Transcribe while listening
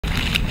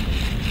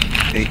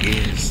It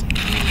is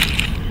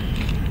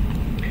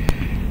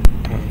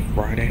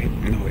Friday.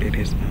 No, it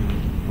is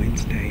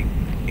Wednesday,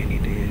 and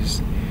it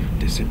is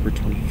December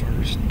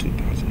 21st,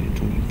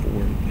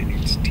 2024, and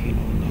it's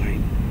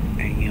 10:09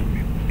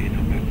 a.m. and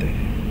I'm at the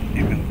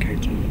MLK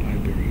Junior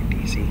Library in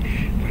DC.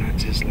 But I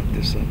just left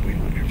this subway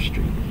on F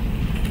Street.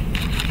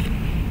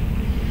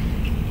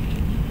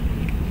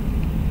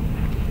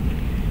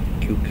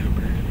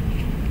 Cucumber,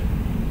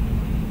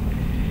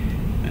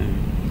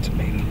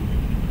 tomato,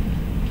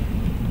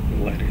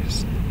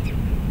 lettuce,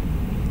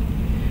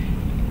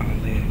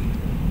 olive,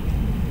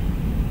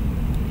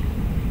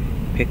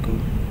 pickle,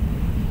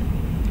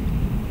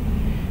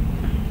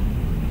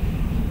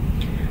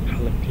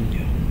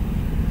 jalapeno,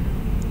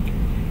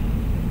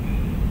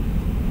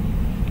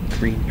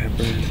 green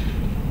peppers,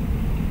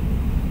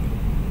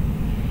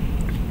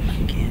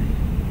 again,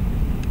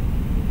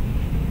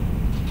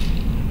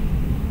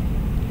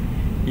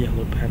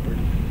 yellow pepper,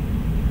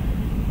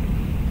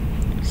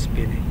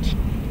 spinach,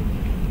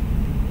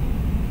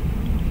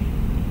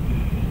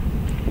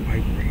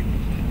 white bread.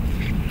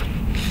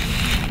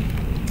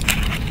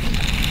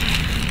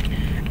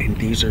 And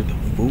these are the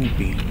food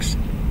beings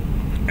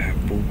at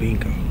Food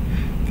Bingo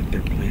that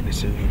they're playing a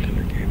serial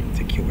killer game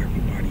to kill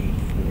everybody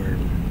for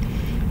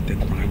the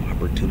crime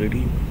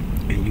opportunity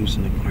and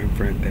using the crime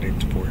front that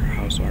it's for a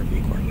house,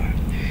 RV, car lot.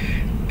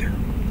 Their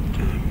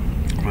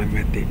crime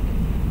method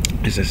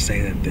is to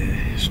say that the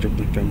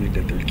Strickland family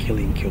that they're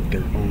killing killed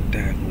their own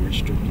dad, Lawrence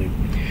Strickland,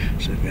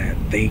 so that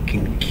they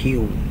can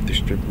kill the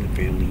Strickland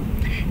family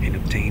and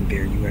obtain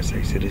their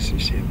USA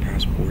citizenship,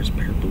 passports,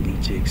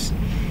 paraplegics,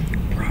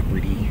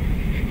 property,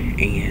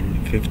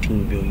 and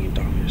 $15 billion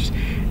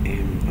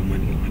in a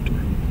money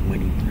laundering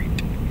money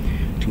print,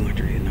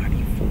 $100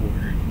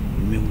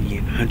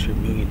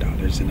 million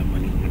in a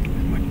money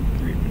laundering money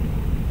print.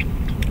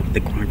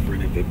 The crime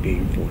front of it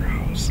being for a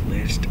house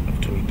list of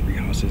 23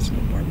 houses and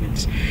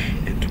apartments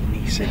and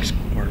 26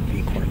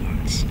 RV car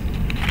lots.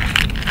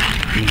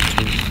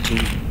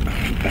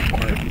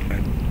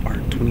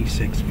 And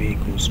 26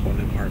 vehicles on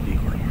an RV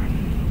car lot.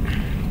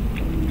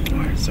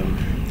 Alright, so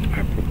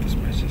I put this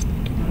message.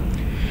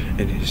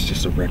 And it's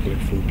just a regular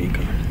food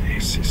bingo.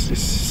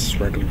 It's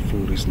regular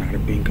food. It's not a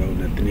bingo.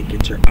 Nothing to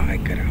get your eye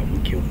cut out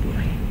and kill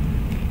for.